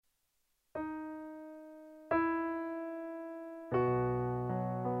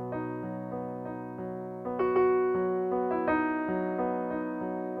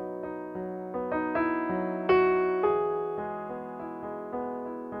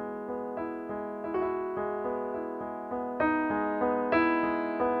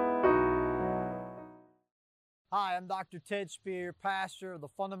Hi, I'm Dr. Ted Speer, pastor of the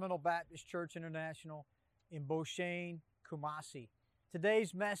Fundamental Baptist Church International in Beauchene, Kumasi.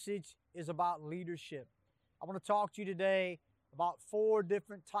 Today's message is about leadership. I want to talk to you today about 4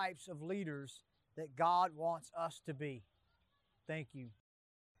 different types of leaders that God wants us to be. Thank you.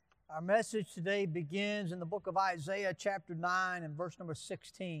 Our message today begins in the book of Isaiah chapter 9 and verse number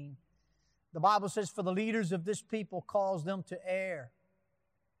 16. The Bible says, "For the leaders of this people cause them to err,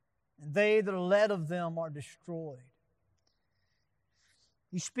 and they that are led of them are destroyed."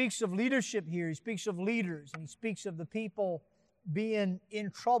 He speaks of leadership here. He speaks of leaders, and he speaks of the people being in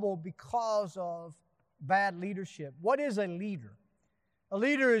trouble because of bad leadership. What is a leader? A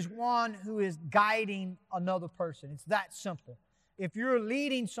leader is one who is guiding another person. It's that simple. If you're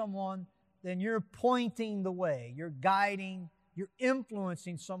leading someone, then you're pointing the way. You're guiding, you're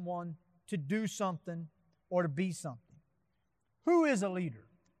influencing someone to do something or to be something. Who is a leader?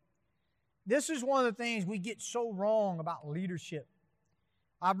 This is one of the things we get so wrong about leadership.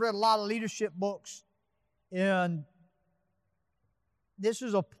 I've read a lot of leadership books, and this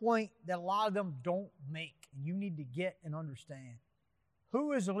is a point that a lot of them don't make, and you need to get and understand.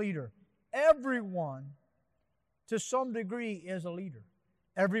 Who is a leader? Everyone, to some degree, is a leader.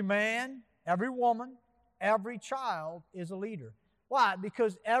 Every man, every woman, every child is a leader. Why?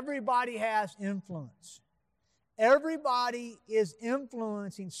 Because everybody has influence. Everybody is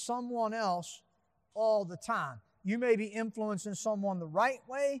influencing someone else all the time. You may be influencing someone the right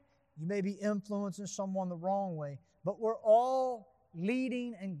way, you may be influencing someone the wrong way, but we're all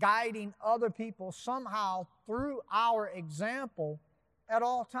leading and guiding other people somehow through our example at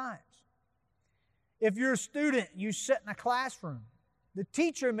all times. If you're a student, you sit in a classroom. The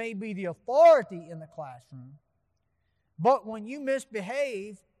teacher may be the authority in the classroom, but when you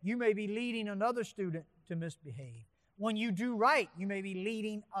misbehave, you may be leading another student to misbehave. When you do right, you may be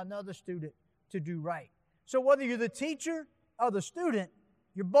leading another student to do right. So whether you're the teacher or the student,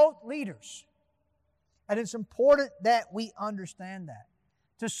 you're both leaders. And it's important that we understand that.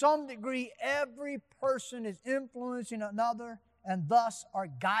 To some degree, every person is influencing another and thus are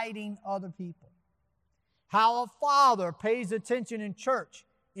guiding other people. How a father pays attention in church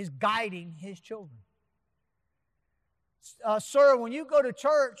is guiding his children. Sir, when you go to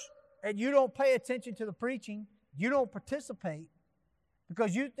church and you don't pay attention to the preaching, you don't participate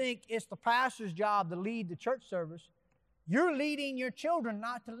because you think it's the pastor's job to lead the church service, you're leading your children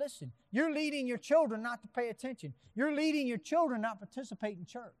not to listen. You're leading your children not to pay attention. You're leading your children not to participate in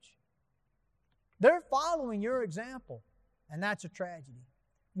church. They're following your example, and that's a tragedy.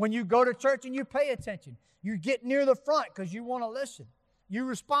 When you go to church and you pay attention, you get near the front because you want to listen. You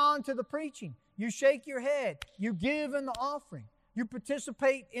respond to the preaching. You shake your head. You give in the offering. You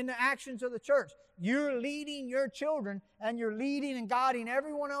participate in the actions of the church. You're leading your children, and you're leading and guiding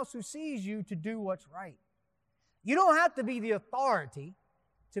everyone else who sees you to do what's right. You don't have to be the authority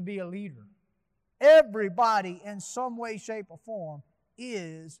to be a leader. Everybody in some way, shape, or form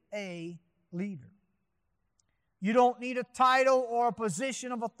is a leader. You don't need a title or a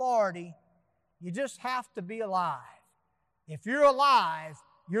position of authority. You just have to be alive. If you're alive,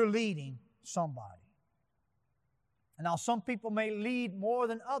 you're leading somebody. And now some people may lead more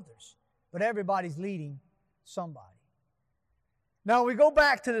than others, but everybody's leading somebody. Now we go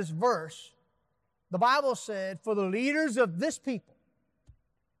back to this verse. The Bible said, "For the leaders of this people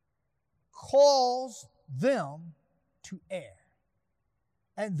cause them to err,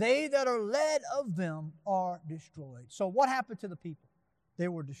 and they that are led of them are destroyed." So what happened to the people? They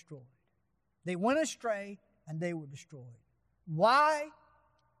were destroyed. They went astray and they were destroyed. Why?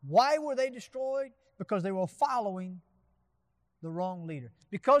 Why were they destroyed? Because they were following the wrong leader.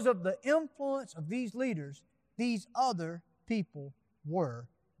 Because of the influence of these leaders, these other people were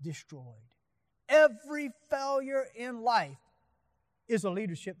destroyed. Every failure in life is a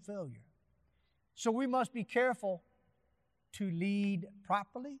leadership failure. So we must be careful to lead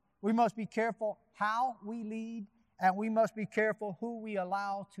properly. We must be careful how we lead, and we must be careful who we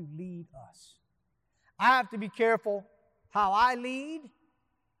allow to lead us. I have to be careful how I lead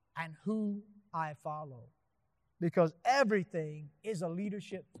and who I follow, because everything is a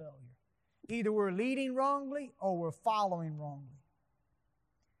leadership failure. Either we're leading wrongly or we're following wrongly.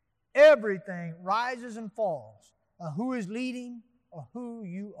 Everything rises and falls on who is leading or who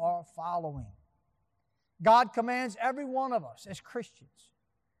you are following. God commands every one of us as Christians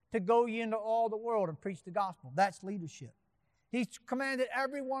to go ye into all the world and preach the gospel. That's leadership. He's commanded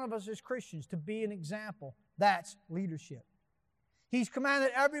every one of us as Christians to be an example. That's leadership. He's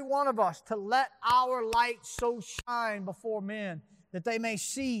commanded every one of us to let our light so shine before men that they may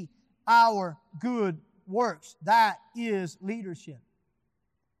see our good works. That is leadership.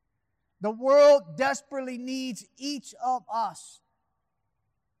 The world desperately needs each of us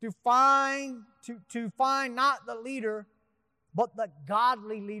to find not the leader, but the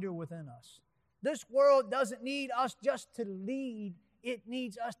godly leader within us. This world doesn't need us just to lead. It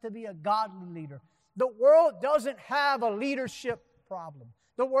needs us to be a godly leader. The world doesn't have a leadership problem.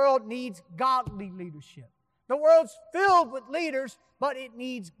 The world needs godly leadership. The world's filled with leaders, but it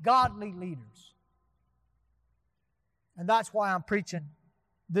needs godly leaders. And that's why I'm preaching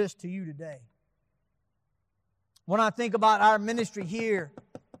this to you today. When I think about our ministry here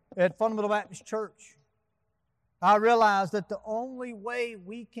at Fundamental Baptist Church, I realize that the only way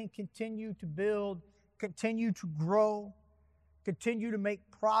we can continue to build, continue to grow, continue to make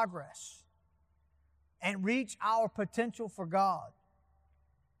progress, and reach our potential for God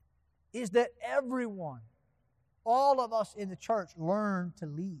is that everyone, all of us in the church, learn to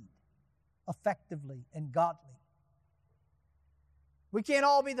lead effectively and godly. We can't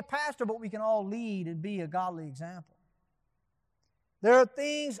all be the pastor, but we can all lead and be a godly example. There are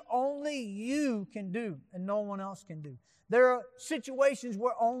things only you can do and no one else can do. There are situations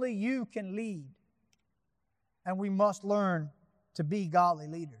where only you can lead. And we must learn to be godly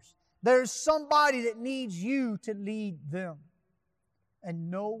leaders. There's somebody that needs you to lead them.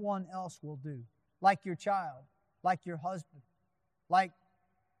 And no one else will do. Like your child, like your husband, like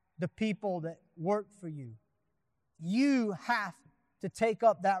the people that work for you. You have to take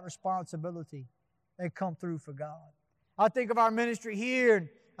up that responsibility and come through for God. I think of our ministry here, and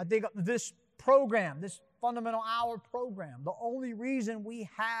I think of this program, this Fundamental Hour program. The only reason we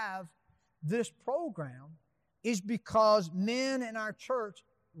have this program is because men in our church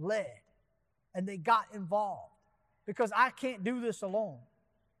led, and they got involved. Because I can't do this alone.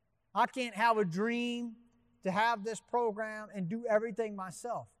 I can't have a dream to have this program and do everything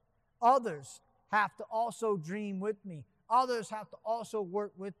myself. Others have to also dream with me. Others have to also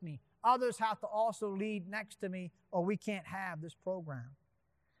work with me. Others have to also lead next to me, or we can't have this program.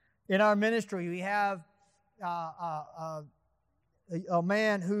 In our ministry, we have a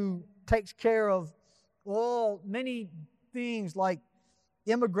man who takes care of many things like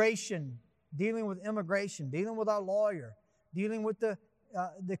immigration, dealing with our lawyer, dealing with the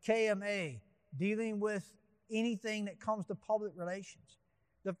KMA, dealing with anything that comes to public relations.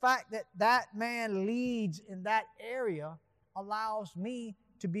 The fact that that man leads in that area allows me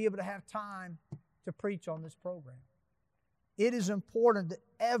to be able to have time to preach on this program. It is important that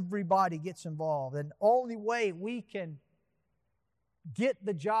everybody gets involved. And the only way we can get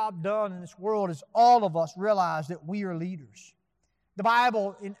the job done in this world is all of us realize that we are leaders. The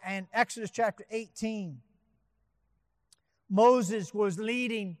Bible in Exodus chapter 18, Moses was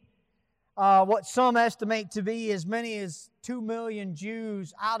leading what some estimate to be as many as 2 million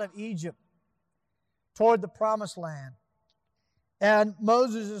Jews out of Egypt toward the promised land. And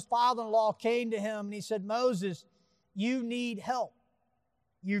Moses' father-in-law came to him and he said, Moses, you need help.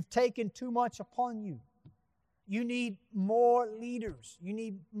 You've taken too much upon you. You need more leaders. You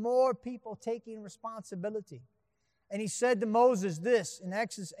need more people taking responsibility. And he said to Moses this in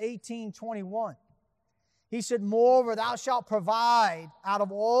Exodus 18:21. He said, moreover, thou shalt provide out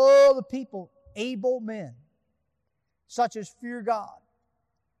of all the people able men, such as fear God,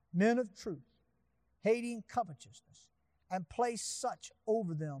 men of truth, hating covetousness, and place such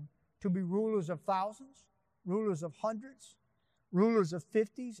over them to be rulers of thousands, rulers of hundreds, rulers of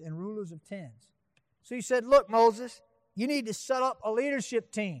 50s, and rulers of 10s. So he said, look, Moses, you need to set up a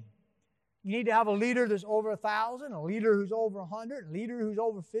leadership team. You need to have a leader that's over 1,000, a leader who's over 100, a leader who's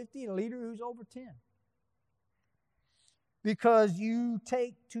over 50, and a leader who's over 10. Because you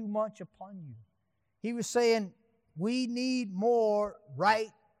take too much upon you. He was saying, we need more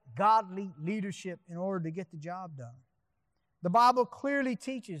right, godly leadership in order to get the job done. The Bible clearly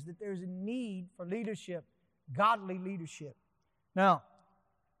teaches that there's a need for leadership, godly leadership. Now,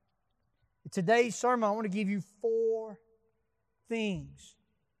 in today's sermon, I want to give you 4 things,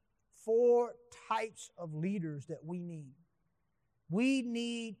 4 types of leaders that we need. We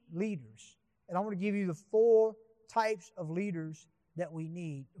need leaders. And I want to give you the 4 types of leaders that we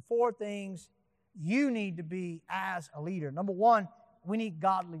need. The 4 things you need to be as a leader. Number 1, we need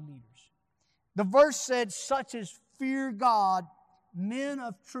godly leaders. The verse said, such as fear God, men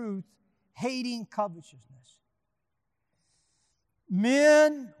of truth, hating covetousness.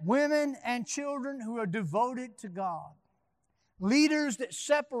 Men, women, and children who are devoted to God. Leaders that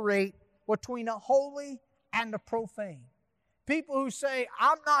separate between the holy and the profane. People who say,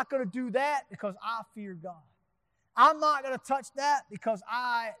 I'm not going to do that because I fear God. I'm not going to touch that because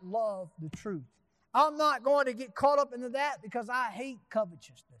I love the truth. I'm not going to get caught up into that because I hate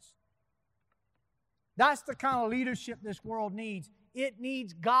covetousness. That's the kind of leadership this world needs. It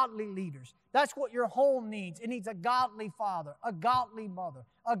needs godly leaders. That's what your home needs. It needs a godly father, a godly mother,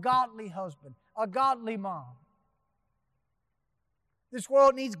 a godly husband, a godly mom. This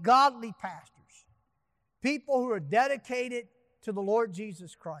world needs godly pastors, people who are dedicated to the Lord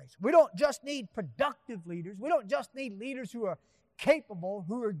Jesus Christ. We don't just need productive leaders. We don't just need leaders who are capable,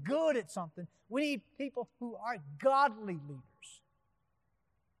 who are good at something. We need people who are godly leaders,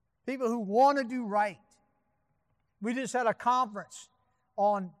 people who want to do right. We just had a conference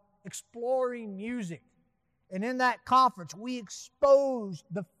on exploring music. And in that conference, we exposed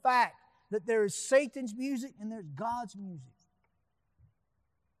the fact that there is Satan's music and there's God's music.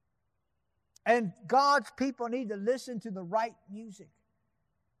 And God's people need to listen to the right music,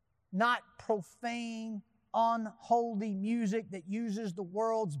 not profane, unholy music that uses the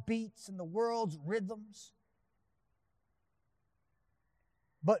world's beats and the world's rhythms,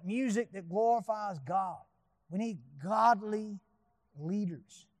 but music that glorifies God. We need godly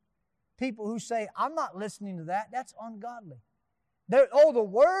leaders. People who say, I'm not listening to that. That's ungodly. The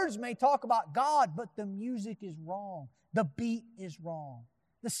words may talk about God, but the music is wrong. The beat is wrong.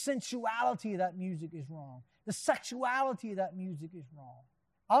 The sensuality of that music is wrong. The sexuality of that music is wrong.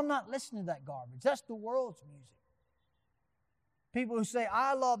 I'm not listening to that garbage. That's the world's music. People who say,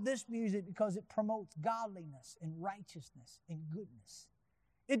 I love this music because it promotes godliness and righteousness and goodness.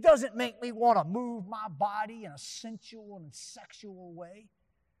 It doesn't make me want to move my body in a sensual and sexual way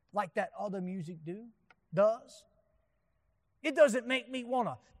like that other music does. It doesn't make me want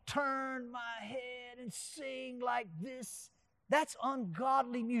to turn my head and sing like this. That's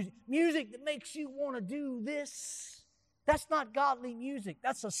ungodly music. Music that makes you want to do this. That's not godly music.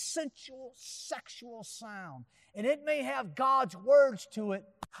 That's a sensual, sexual sound. And it may have God's words to it,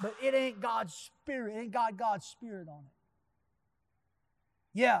 but it ain't God's Spirit. It ain't got God's Spirit on it.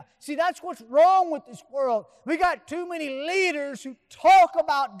 Yeah, see, that's what's wrong with this world. We got too many leaders who talk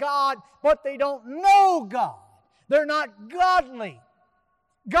about God, but they don't know God. They're not godly.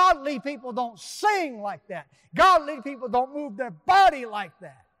 Godly people don't sing like that. Godly people don't move their body like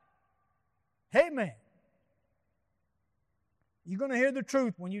that. Amen. You're going to hear the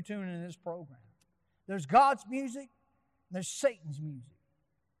truth when you tune in this program. There's God's music, and there's Satan's music.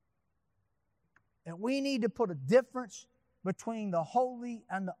 And we need to put a difference between the holy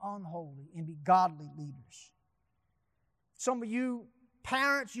and the unholy and be godly leaders. Some of you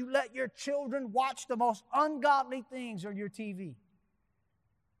parents, you let your children watch the most ungodly things on your TV.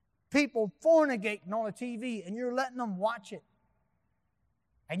 People fornicating on the TV, and you're letting them watch it.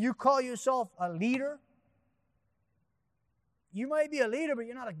 And you call yourself a leader. You may be a leader, but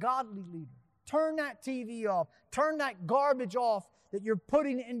you're not a godly leader. Turn that TV off. Turn that garbage off that you're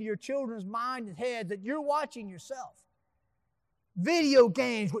putting into your children's mind and head that you're watching yourself. Video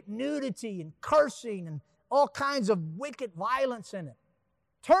games with nudity and cursing and all kinds of wicked violence in it.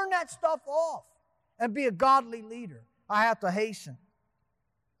 Turn that stuff off and be a godly leader. I have to hasten.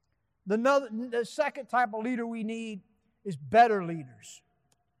 The second type of leader we need is better leaders.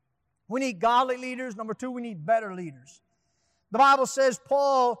 We need godly leaders. Number two, we need better leaders. The Bible says,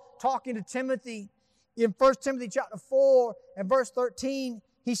 Paul, talking to Timothy, in 1 Timothy chapter 4 and verse 13,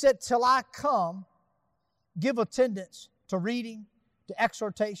 he said, till I come, give attendance to reading, to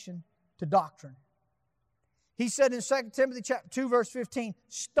exhortation, to doctrine. He said in 2 Timothy chapter 2, verse 15,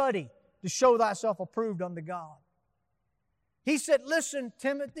 study to show thyself approved unto God. He said, listen,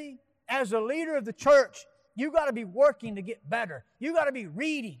 Timothy, as a leader of the church, you got to be working to get better. You got to be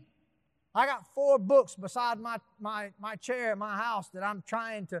reading. I got 4 books beside my chair in my house that I'm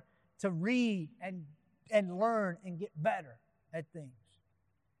trying to read and learn and get better at things.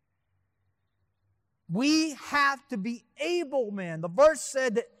 We have to be able men. The verse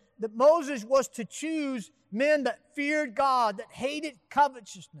said that Moses was to choose men that feared God, that hated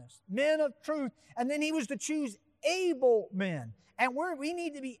covetousness, men of truth, and then he was to choose able men. And we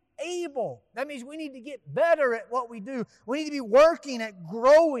need to be able. That means we need to get better at what we do. We need to be working at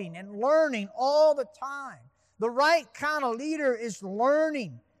growing and learning all the time. The right kind of leader is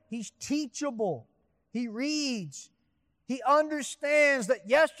learning. He's teachable. He reads. He understands that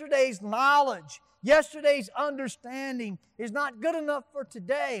yesterday's knowledge, yesterday's understanding is not good enough for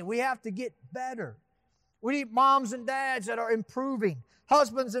today. We have to get better. We need moms and dads that are improving,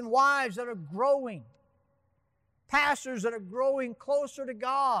 husbands and wives that are growing, pastors that are growing closer to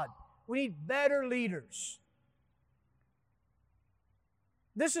God. We need better leaders.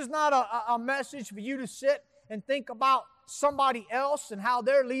 This is not a message for you to sit and think about somebody else and how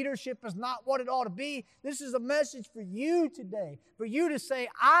their leadership is not what it ought to be. This is a message for you today, for you to say,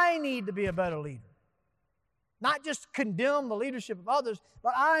 I need to be a better leader. Not just condemn the leadership of others,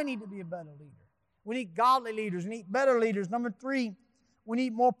 but I need to be a better leader. We need godly leaders. We need better leaders. Number 3, we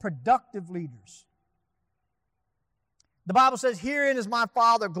need more productive leaders. The Bible says, herein is my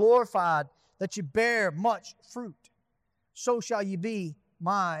Father glorified, that you bear much fruit. So shall you be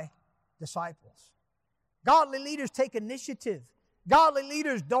my disciples. Godly leaders take initiative. Godly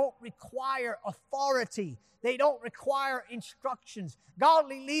leaders don't require authority. They don't require instructions.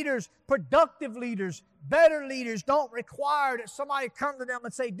 Godly leaders, productive leaders, better leaders don't require that somebody come to them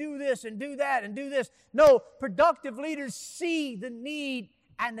and say, do this and do that and do this. No, productive leaders see the need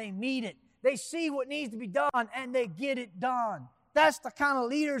and they meet it. They see what needs to be done and they get it done. That's the kind of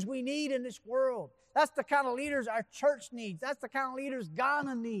leaders we need in this world. That's the kind of leaders our church needs. That's the kind of leaders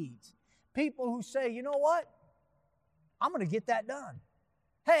Ghana needs. People who say, you know what? I'm going to get that done.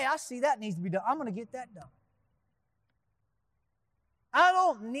 Hey, I see that needs to be done. I'm going to get that done. I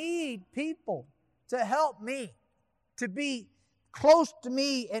don't need people to help me, to be close to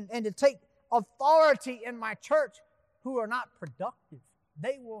me and to take authority in my church who are not productive.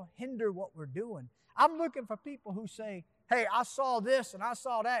 They will hinder what we're doing. I'm looking for people who say, hey, I saw this and I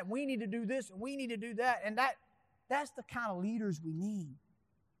saw that. We need to do this and we need to do that. And that's the kind of leaders we need.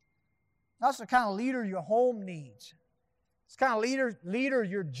 That's the kind of leader your home needs. It's the kind of leader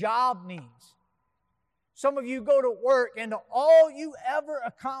your job needs. Some of you go to work and all you ever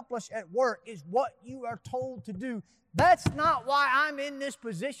accomplish at work is what you are told to do. That's not why I'm in this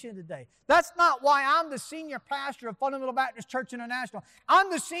position today. That's not why I'm the senior pastor of Fundamental Baptist Church International.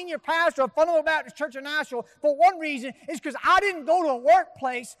 I'm the senior pastor of Fundamental Baptist Church International for one reason, is because I didn't go to a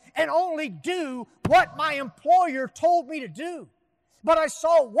workplace and only do what my employer told me to do. But I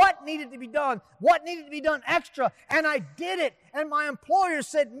saw what needed to be done extra, and I did it. And my employer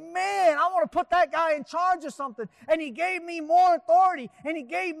said, man, I want to put that guy in charge of something. And he gave me more authority, and he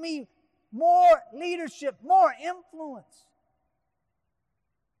gave me more leadership, more influence.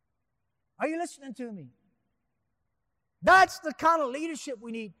 Are you listening to me? That's the kind of leadership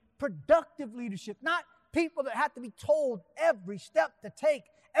we need, productive leadership, not people that have to be told every step to take,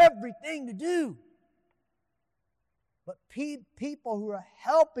 everything to do. But people who are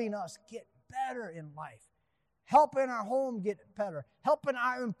helping us get better in life, helping our home get better, helping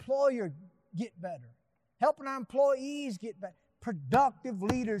our employer get better, helping our employees get better. Productive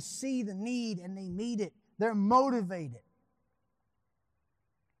leaders see the need and they meet it. They're motivated.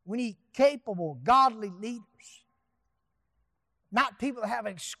 We need capable, godly leaders. Not people that have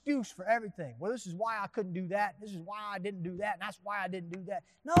an excuse for everything. Well, this is why I couldn't do that. This is why I didn't do that. And that's why I didn't do that.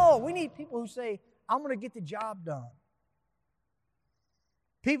 No, we need people who say, I'm going to get the job done.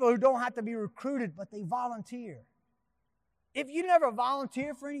 People who don't have to be recruited, but they volunteer. If you never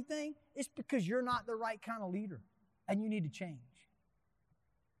volunteer for anything, it's because you're not the right kind of leader, and you need to change.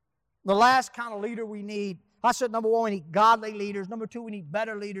 The last kind of leader we need, I said number 1, we need godly leaders. Number 2, we need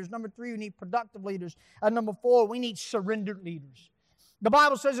better leaders. Number 3, we need productive leaders. And number 4, we need surrendered leaders. The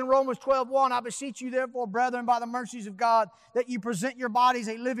Bible says in Romans 12:1, I beseech you therefore, brethren, by the mercies of God, that you present your bodies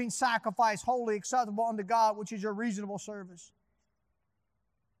a living sacrifice, holy, acceptable unto God, which is your reasonable service.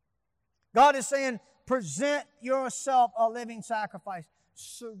 God is saying, present yourself a living sacrifice.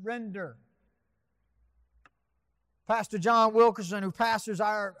 Surrender. Pastor John Wilkerson, who pastors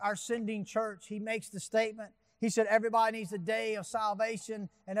our sending church, he makes the statement. He said, everybody needs a day of salvation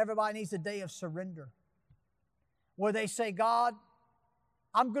and everybody needs a day of surrender. Where they say, God,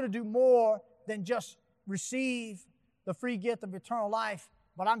 I'm going to do more than just receive the free gift of eternal life,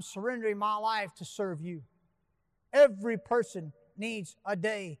 but I'm surrendering my life to serve you. Every person needs a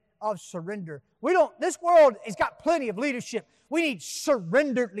day of surrender. This world has got plenty of leadership. We need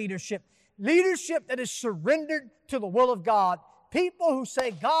surrendered leadership. Leadership that is surrendered to the will of God. People who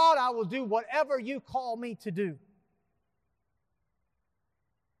say, God, I will do whatever you call me to do.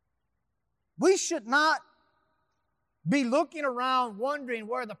 We should not be looking around wondering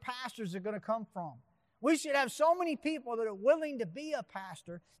where the pastors are going to come from. We should have so many people that are willing to be a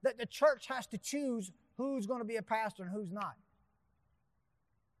pastor that the church has to choose who's going to be a pastor and who's not.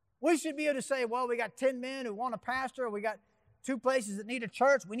 We should be able to say, well, we got 10 men who want a pastor, or we got 2 places that need a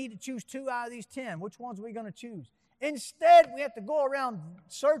church. We need to choose 2 out of these 10. Which ones are we going to choose? Instead, we have to go around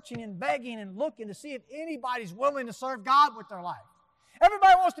searching and begging and looking to see if anybody's willing to serve God with their life.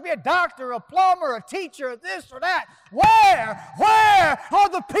 Everybody wants to be a doctor, a plumber, a teacher, this or that. Where are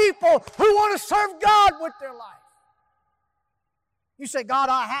the people who want to serve God with their life? You say, God,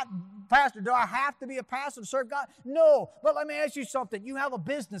 Pastor, do I have to be a pastor to serve God? No, but let me ask you something. You have a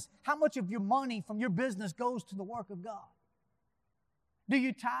business. How much of your money from your business goes to the work of God? Do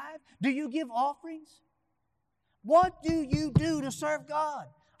you tithe? Do you give offerings? What do you do to serve God?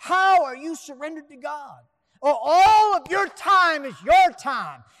 How are you surrendered to God? or all of your time is your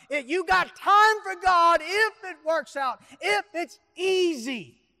time. If you got time for God, if it works out, if it's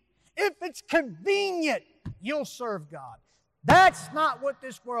easy, if it's convenient, you'll serve God. That's not what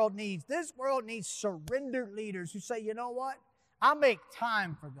this world needs. This world needs surrendered leaders who say, you know what? I make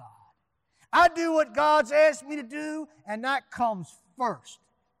time for God. I do what God's asked me to do, and that comes first.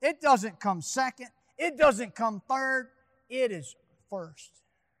 It doesn't come second. It doesn't come third. It is first.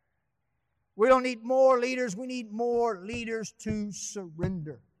 We don't need more leaders. We need more leaders to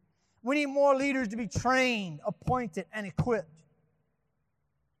surrender. We need more leaders to be trained, appointed, and equipped.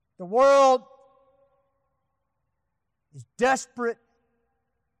 The world is desperate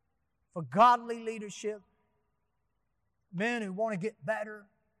for godly leadership, men who want to get better,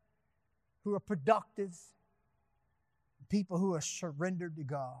 who are productive, people who are surrendered to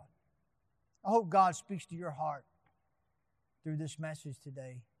God. I hope God speaks to your heart through this message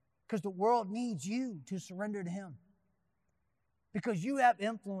today, because the world needs you to surrender to Him, because you have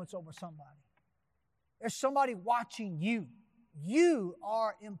influence over somebody. There's somebody watching you. You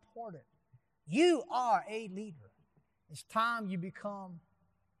are important. You are a leader. It's time you become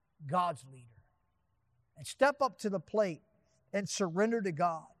God's leader and step up to the plate and surrender to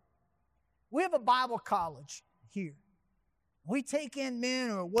God. We have a Bible college here. We take in men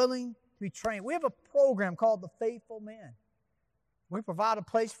who are willing to be trained. We have a program called the Faithful Men. We provide a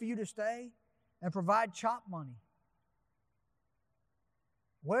place for you to stay and provide chop money.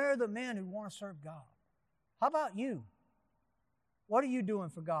 Where are the men who want to serve God? How about you? What are you doing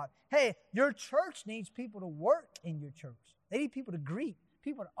for God? Hey, your church needs people to work in your church. They need people to greet,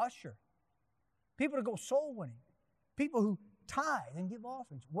 people to usher, people to go soul winning, people who tithe and give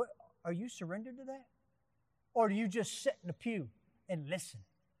offerings. What, are you surrendered to that? Or do you just sit in the pew and listen?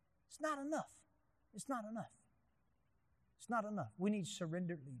 It's not enough. It's not enough. It's not enough. We need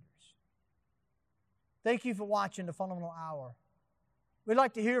surrendered leaders. Thank you for watching the Fundamental Hour. We'd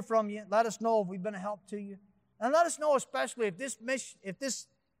like to hear from you. Let us know if we've been a help to you. And let us know especially if this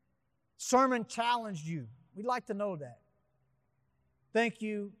sermon challenged you. We'd like to know that. Thank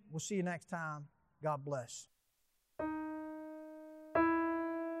you. We'll see you next time. God bless.